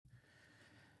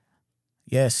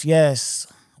Yes, yes.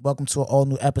 Welcome to an all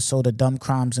new episode of Dumb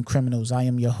Crimes and Criminals. I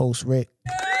am your host, Rick.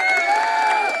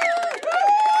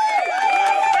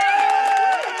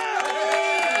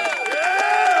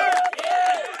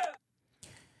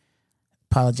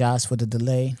 Apologize for the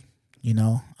delay.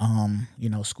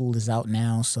 School is out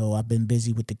now, so I've been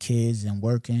busy with the kids and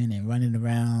working and running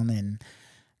around and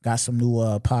got some new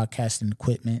podcasting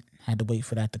equipment. Had to wait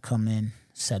for that to come in,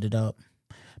 set it up.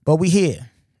 But we here.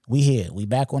 We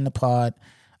back on the pod.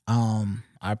 I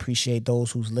appreciate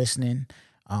those who's listening.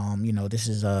 This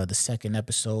is the second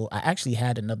episode. I actually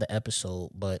had another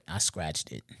episode, but I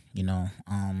scratched it,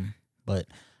 But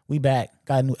we back.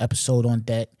 Got a new episode on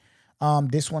deck.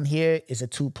 This one here is a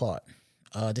two-part.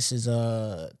 This is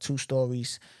two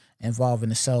stories involving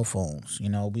the cell phones.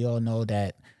 We all know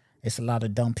that it's a lot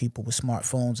of dumb people with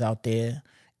smartphones out there,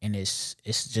 and it's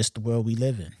just the world we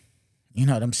live in. You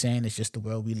know what I'm saying? It's just the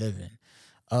world we live in.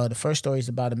 The first story is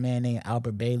about a man named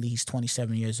Albert Bailey. He's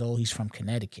 27 years old. He's from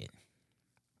Connecticut.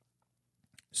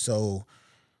 So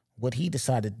what he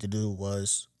decided to do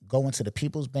was go into the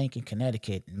People's Bank in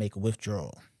Connecticut and make a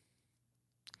withdrawal.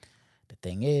 The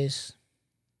thing is,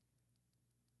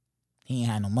 he ain't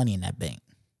had no money in that bank.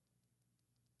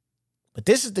 But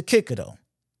this is the kicker, though.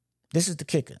 This is the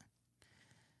kicker.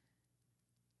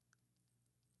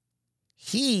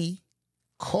 He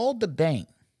called the bank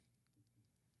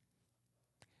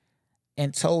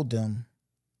and told them,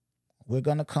 we're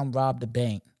going to come rob the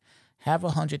bank, have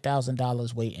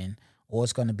 $100,000 waiting, or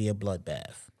it's going to be a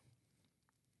bloodbath.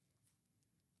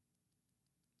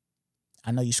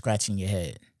 I know you're scratching your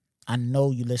head. I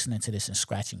know you're listening to this and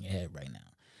scratching your head right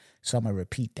now. So I'm going to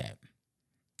repeat that.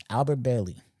 Albert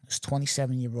Bailey, this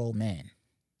 27-year-old man,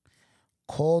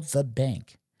 called the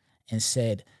bank and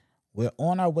said, we're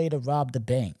on our way to rob the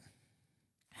bank.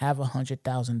 Have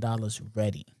 $100,000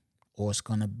 ready, or it's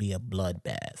going to be a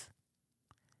bloodbath.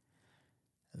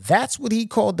 That's what he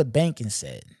called the bank and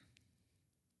said.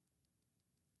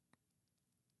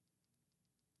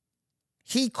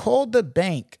 He called the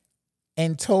bank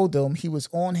and told them he was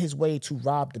on his way to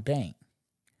rob the bank.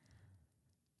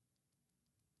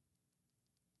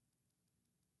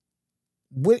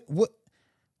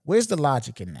 Where's the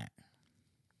logic in that?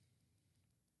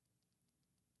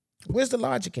 Where's the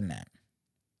logic in that?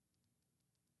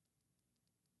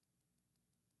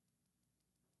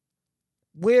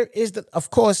 Where is the... Of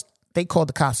course, they called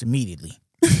the cops immediately.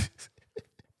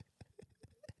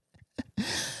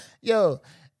 Yo,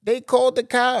 they called the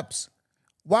cops.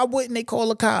 Why wouldn't they call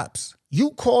the cops?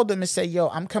 You called them and said, yo,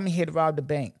 I'm coming here to rob the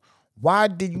bank. Why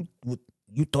did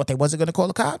you thought they wasn't going to call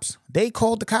the cops? They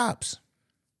called the cops.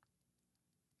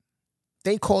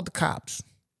 They called the cops.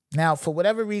 Now, for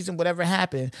whatever reason, whatever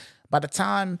happened, by the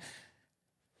time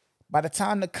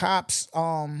the cops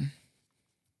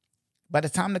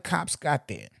got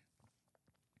there,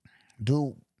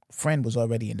 dude, friend was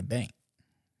already in the bank,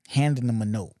 handing them a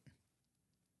note.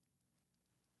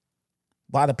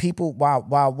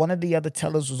 While one of the other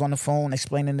tellers was on the phone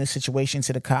explaining the situation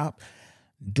to the cop,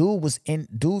 dude's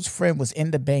friend was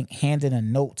in the bank handing a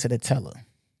note to the teller.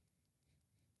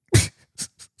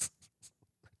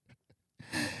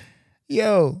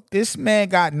 Yo, this man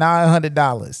got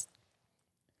 $900.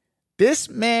 This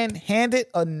man handed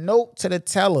a note to the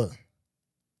teller.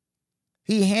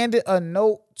 He handed a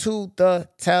note to the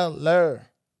teller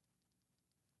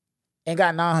and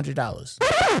got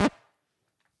 $900.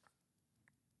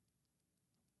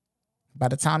 By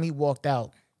the time he walked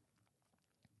out,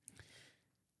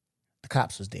 the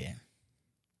cops was there.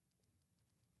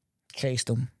 Chased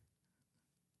him.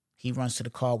 He runs to the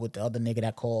car with the other nigga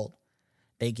that called.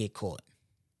 They get caught.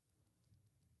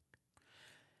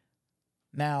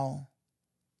 Now,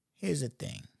 here's the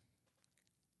thing.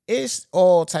 It's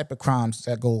all type of crimes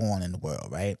that go on in the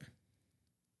world, right?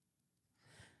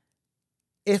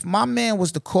 If my man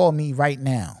was to call me right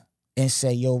now and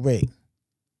say, yo, Rick,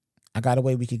 I got a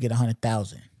way we could get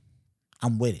 100,000.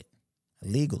 I'm with it.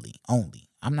 Legally only.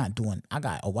 I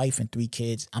got a wife and 3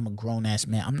 kids. I'm a grown ass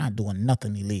man. I'm not doing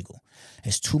nothing illegal.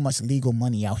 There's too much legal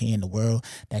money out here in the world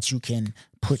that you can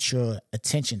put your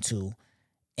attention to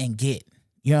and get.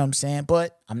 You know what I'm saying?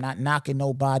 But I'm not knocking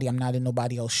nobody. I'm not in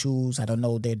nobody else's shoes. I don't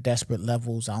know their desperate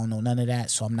levels. I don't know none of that.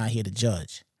 So I'm not here to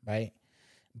judge, right?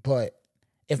 But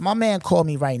if my man called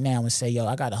me right now and say, yo,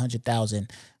 I got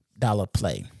 $100,000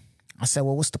 play. I said,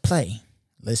 well, what's the play?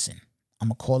 Listen, I'm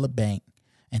going to call a bank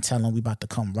and tell them we about to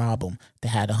come rob them that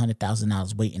had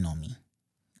 $100,000 waiting on me.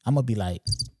 I'm going to be like,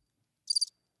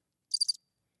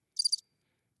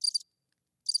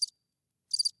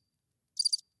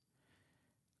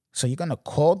 so you're going to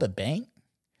call the bank,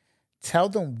 tell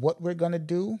them what we're going to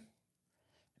do,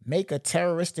 make a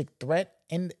terroristic threat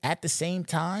at the same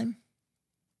time?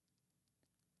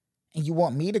 And you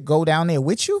want me to go down there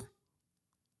with you?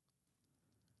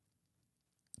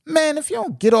 Man, if you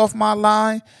don't get off my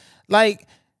line, like,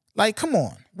 come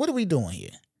on. What are we doing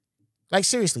here? Like,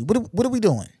 seriously, what are we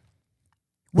doing?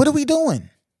 What are we doing?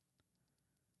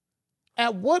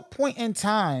 At what point in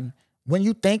time when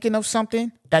you thinking of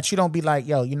something that you don't be like,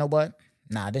 yo, you know what?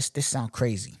 Nah, this sound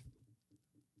crazy.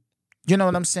 You know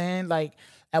what I'm saying? Like,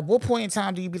 at what point in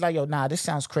time do you be like, yo, nah, this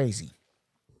sounds crazy?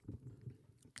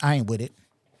 I ain't with it.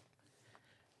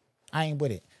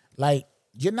 Like,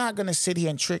 you're not going to sit here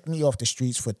and trick me off the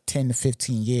streets for 10 to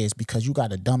 15 years because you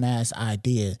got a dumbass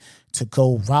idea to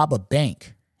go rob a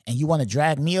bank and you want to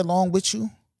drag me along with you?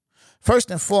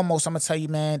 First and foremost, I'm going to tell you,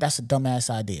 man, that's a dumbass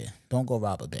idea. Don't go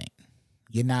rob a bank.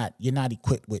 You're not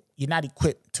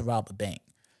equipped to rob a bank.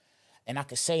 And I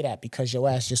could say that because your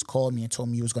ass just called me and told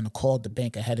me you was going to call the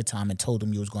bank ahead of time and told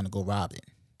them you was going to go rob it.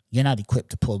 You're not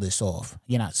equipped to pull this off.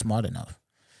 You're not smart enough.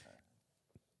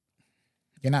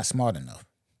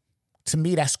 To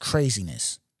me, that's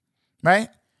craziness, right?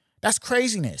 That's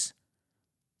craziness.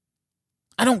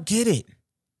 I don't get it.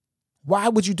 Why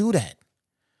would you do that?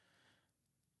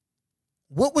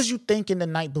 What was you thinking the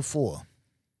night before?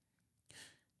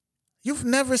 You've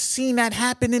never seen that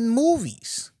happen in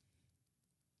movies.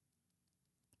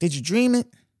 Did you dream it?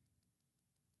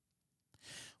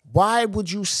 Why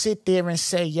would you sit there and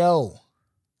say, yo,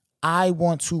 I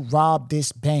want to rob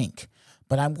this bank,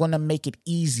 but I'm going to make it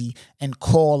easy and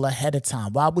call ahead of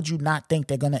time? Why would you not think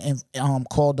they're going to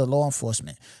call the law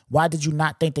enforcement? Why did you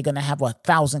not think they're going to have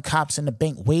 1,000 cops in the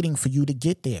bank waiting for you to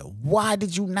get there? Why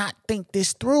did you not think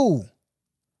this through?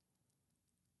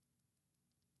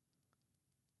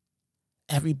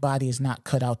 Everybody is not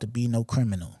cut out to be no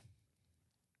criminal.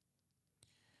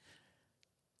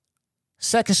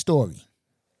 Second story.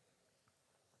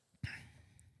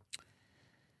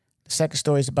 The second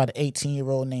story is about an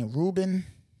 18-year-old named Ruben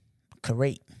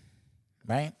Carrate,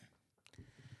 right?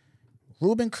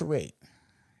 Ruben Carrate.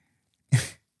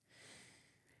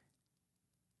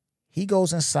 He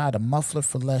goes inside a Muffler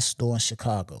for Less store in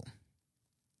Chicago,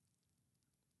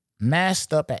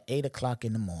 masked up at 8 o'clock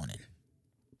in the morning.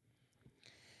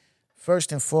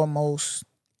 First and foremost,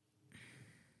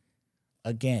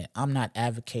 again, I'm not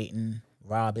advocating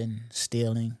robbing,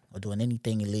 stealing, or doing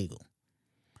anything illegal.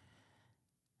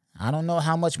 I don't know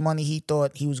how much money he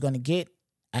thought he was going to get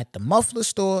at the muffler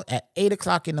store at 8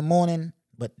 o'clock in the morning,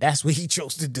 but that's what he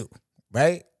chose to do,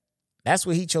 right? That's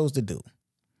what he chose to do.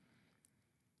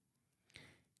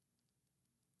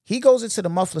 He goes into the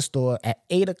muffler store at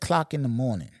 8 o'clock in the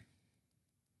morning.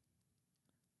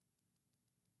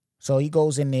 So he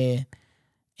goes in there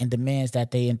and demands that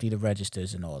they empty the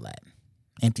registers and all that.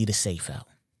 Empty the safe out.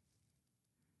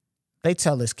 They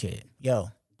tell this kid, yo,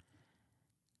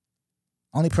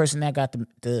 only person that got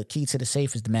the key to the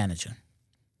safe is the manager.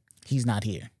 He's not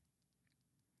here.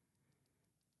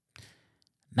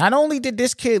 Not only did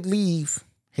this kid leave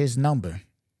his number,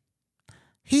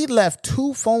 he left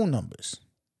 2 phone numbers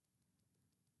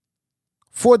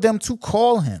for them to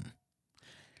call him.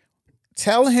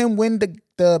 Tell him when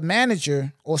the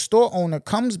manager or store owner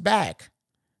comes back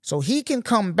so he can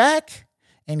come back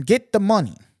and get the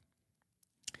money.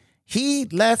 He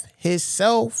left his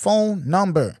cell phone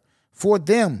number for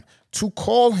them to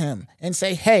call him and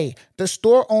say, hey, the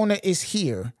store owner is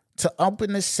here to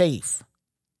open the safe.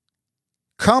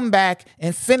 Come back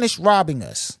and finish robbing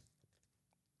us.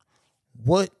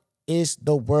 What is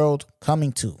the world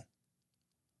coming to?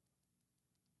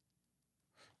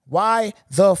 Why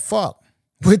the fuck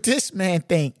would this man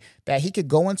think that he could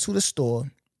go into the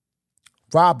store,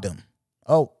 rob them?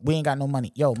 Oh, we ain't got no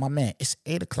money. Yo, my man, it's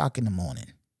 8 o'clock in the morning.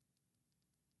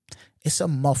 It's a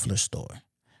muffler store.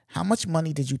 How much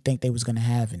money did you think they was going to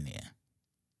have in there?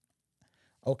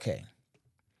 Okay.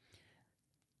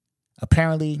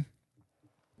 Apparently,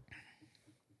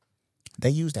 they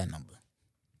used that number.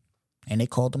 And they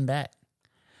called them back.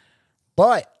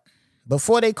 But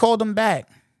before they called them back,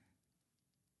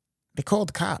 they called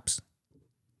the cops.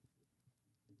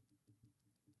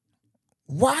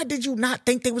 Why did you not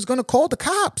think they was going to call the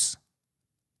cops?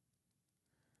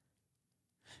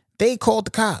 They called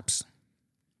the cops.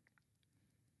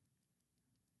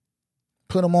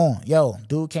 Put him on. Yo,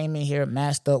 dude came in here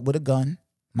masked up with a gun.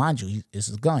 Mind you, this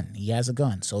is a gun. He has a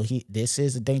gun. So this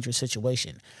is a dangerous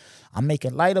situation. I'm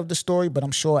making light of the story, but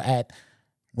I'm sure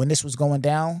when this was going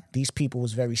down, these people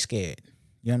was very scared.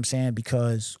 You know what I'm saying?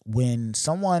 Because when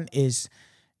someone is,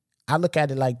 I look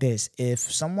at it like this. If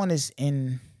someone is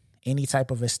in any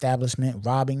type of establishment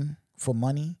robbing for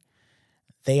money,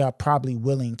 they are probably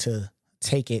willing to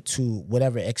take it to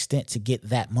whatever extent to get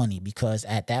that money, because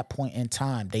at that point in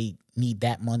time, they need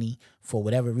that money for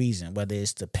whatever reason, whether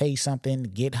it's to pay something,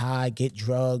 get high, get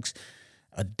drugs,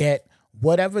 a debt,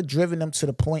 whatever driven them to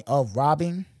the point of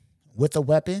robbing with a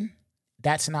weapon.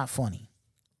 That's not funny.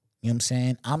 You know what I'm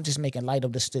saying? I'm just making light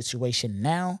of the situation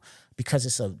now because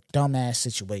it's a dumbass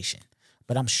situation.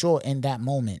 But I'm sure in that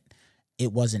moment,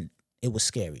 it was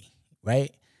scary,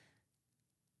 right?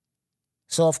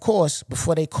 So, of course,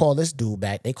 before they call this dude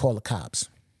back, they call the cops.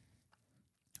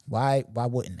 Why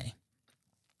wouldn't they?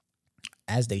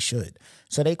 As they should.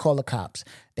 So they call the cops.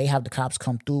 They have the cops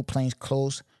come through, plain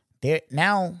clothes.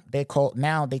 Now they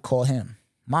call him.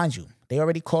 Mind you, they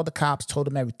already called the cops, told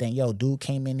them everything. Yo, dude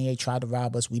came in here, tried to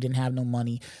rob us. We didn't have no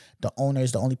money. The owner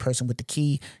is the only person with the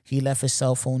key. He left his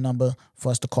cell phone number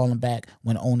for us to call him back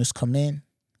when the owners come in.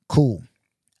 Cool.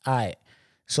 All right.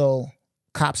 So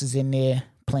cops is in there,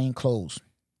 plain clothes.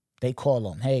 They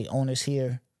call him. Hey, owner's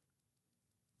here.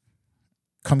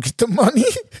 Come get the money.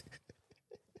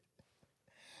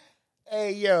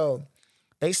 Hey, yo.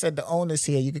 They said the owner's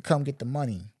here. You can come get the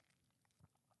money.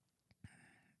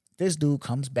 This dude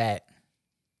comes back.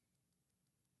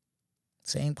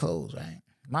 Same clothes, right?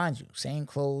 Mind you, same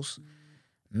clothes,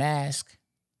 mask,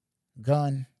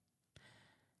 gun.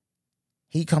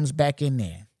 He comes back in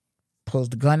there, pulls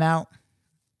the gun out,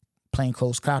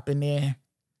 plainclothes cop in there,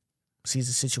 sees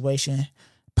the situation,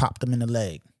 popped him in the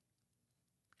leg.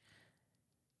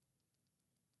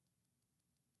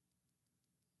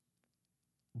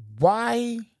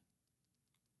 Why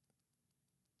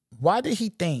did he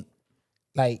think,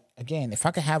 like, again, if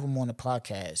I could have him on the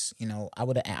podcast, you know, I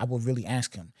would really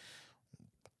ask him,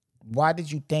 why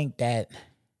did you think that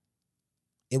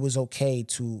it was okay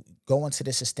to go into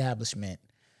this establishment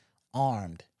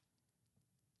armed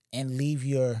and leave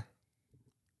your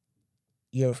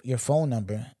phone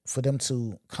number for them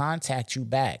to contact you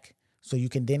back so you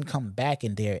can then come back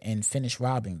in there and finish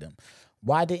robbing them?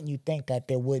 Why didn't you think that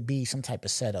there would be some type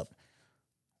of setup?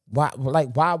 Why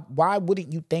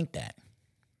wouldn't you think that?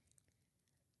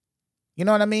 You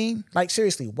know what I mean? Like,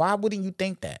 seriously, why wouldn't you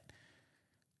think that?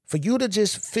 For you to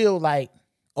just feel like,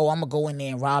 oh, I'm going to go in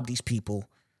there and rob these people.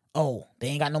 Oh, they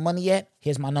ain't got no money yet?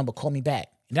 Here's my number. Call me back.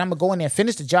 And then I'm going to go in there and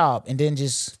finish the job and then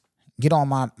just get on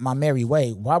my merry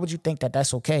way. Why would you think that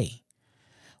that's okay?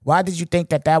 Why did you think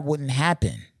that that wouldn't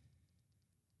happen?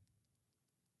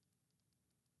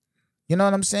 You know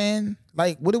what I'm saying?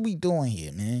 Like, what are we doing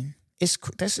here, man? This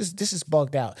is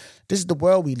bugged out. This is the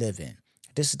world we live in.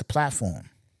 This is the platform.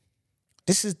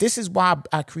 This is why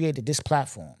I created this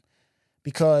platform.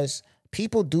 Because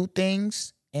people do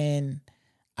things and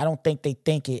I don't think they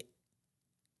think it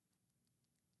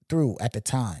through at the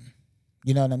time.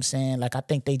 You know what I'm saying? Like, I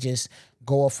think they just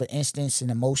go off for instincts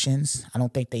and emotions. I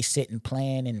don't think they sit and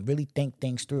plan and really think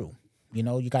things through. You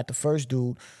know, you got the first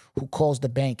dude who calls the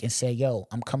bank and say, yo,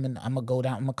 I'm come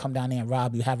down there and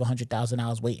rob you, have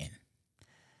 $100,000 waiting.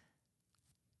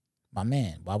 My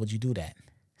man, why would you do that?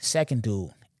 Second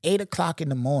dude, 8 o'clock in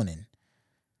the morning.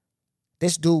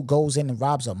 This dude goes in and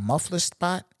robs a muffler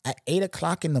spot at 8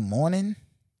 o'clock in the morning.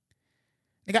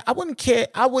 Nigga, I wouldn't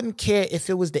care if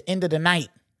it was the end of the night.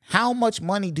 How much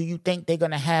money do you think they're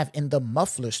going to have in the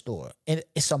muffler store? And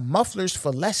it's a mufflers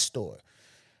for less store.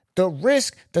 The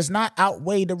risk does not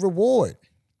outweigh the reward.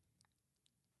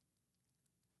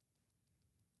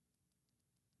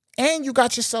 And you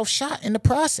got yourself shot in the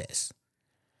process.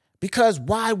 Because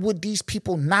why would these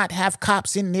people not have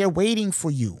cops in there waiting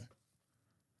for you?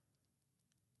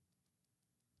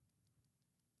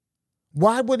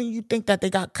 Why wouldn't you think that they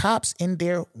got cops in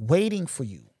there waiting for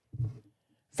you?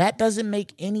 That doesn't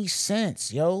make any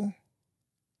sense, yo.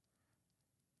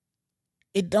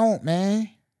 It don't, man.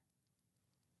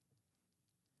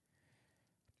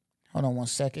 Hold on one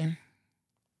second.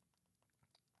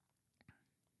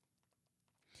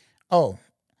 Oh,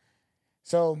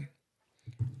 so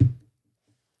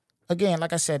again,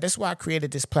 like I said, that's why I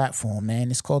created this platform,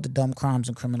 man. It's called the Dumb Crimes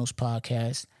and Criminals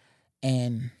Podcast.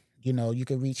 And, you know, you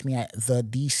can reach me at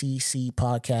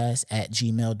thedccpodcast at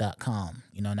gmail.com.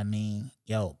 You know what I mean?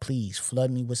 Yo, please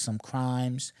flood me with some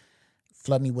crimes.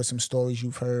 Flood me with some stories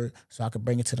you've heard so I could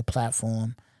bring it to the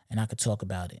platform and I could talk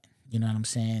about it. You know what I'm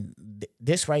saying?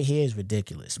 This right here is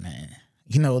ridiculous, man.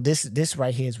 You know, this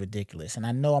right here is ridiculous. And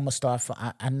I know I'm going to start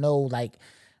I know, like,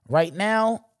 right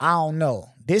now, I don't know.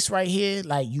 This right here,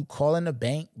 like, you calling the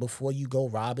bank before you go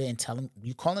rob it and tell them,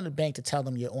 you calling the bank to tell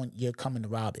them you're coming to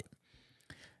rob it.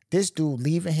 This dude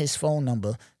leaving his phone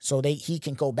number so he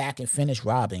can go back and finish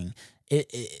robbing.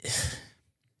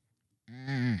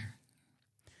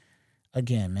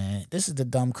 Again, man, this is the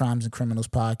Dumb Crimes and Criminals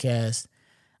Podcast.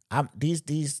 I'm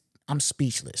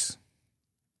speechless.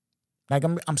 Like,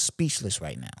 I'm speechless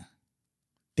right now.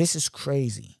 This is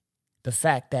crazy. The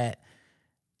fact that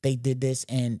they did this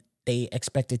and they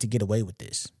expected to get away with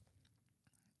this.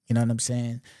 You know what I'm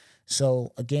saying?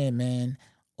 So again, man,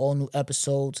 all new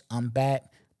episodes. I'm back.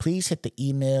 Please hit the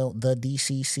email,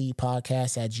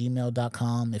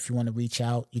 thedccpodcast@gmail.com. If you want to reach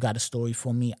out, you got a story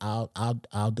for me, I'll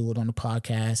do it on the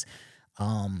podcast.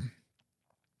 And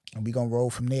we gonna roll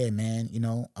from there, man. You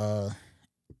know,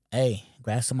 hey,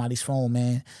 grab somebody's phone,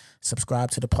 man.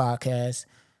 Subscribe to the podcast.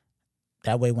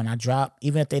 That way when I drop,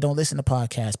 even if they don't listen to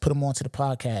podcasts, put them onto the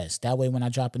podcast. That way when I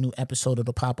drop a new episode,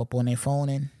 it'll pop up on their phone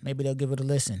and maybe they'll give it a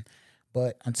listen.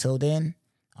 But until then,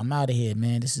 I'm out of here,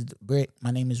 man. This is Rick.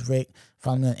 My name is Rick.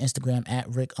 Follow me on Instagram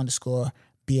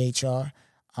 @Rick_BHR.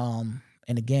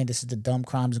 And again, this is the Dumb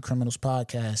Crimes and Criminals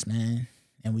podcast, man.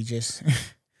 And we just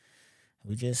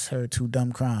we just heard 2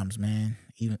 dumb crimes, man,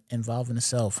 even involving a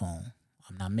cell phone.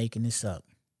 I'm not making this up.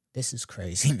 This is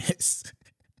craziness.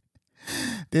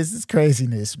 This is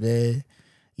craziness, man.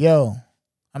 Yo,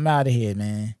 I'm out of here,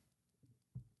 man.